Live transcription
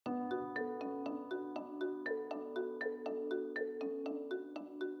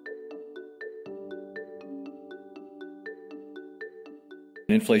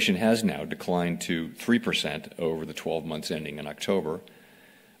Inflation has now declined to 3% over the 12 months ending in October.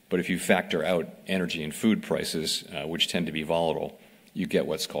 But if you factor out energy and food prices, which tend to be volatile, you get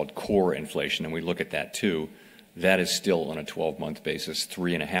what's called core inflation, and we look at that too. That is still on a 12-month basis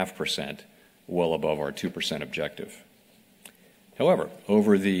 3.5%, well above our 2% objective. However,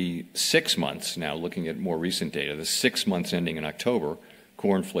 over the 6 months, now looking at more recent data, the 6 months ending in October,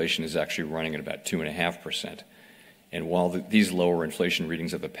 core inflation is actually running at about 2.5%. And while these lower inflation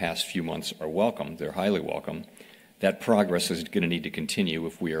readings of the past few months are welcome, they're highly welcome, that progress is going to need to continue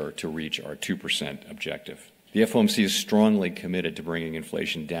if we are to reach our 2% objective. The FOMC is strongly committed to bringing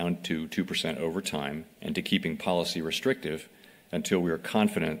inflation down to 2% over time and to keeping policy restrictive until we are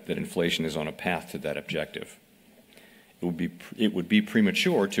confident that inflation is on a path to that objective. It would be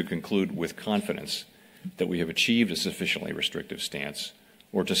premature to conclude with confidence that we have achieved a sufficiently restrictive stance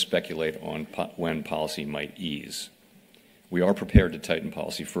or to speculate on when policy might ease. We are prepared to tighten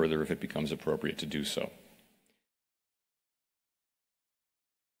policy further if it becomes appropriate to do so.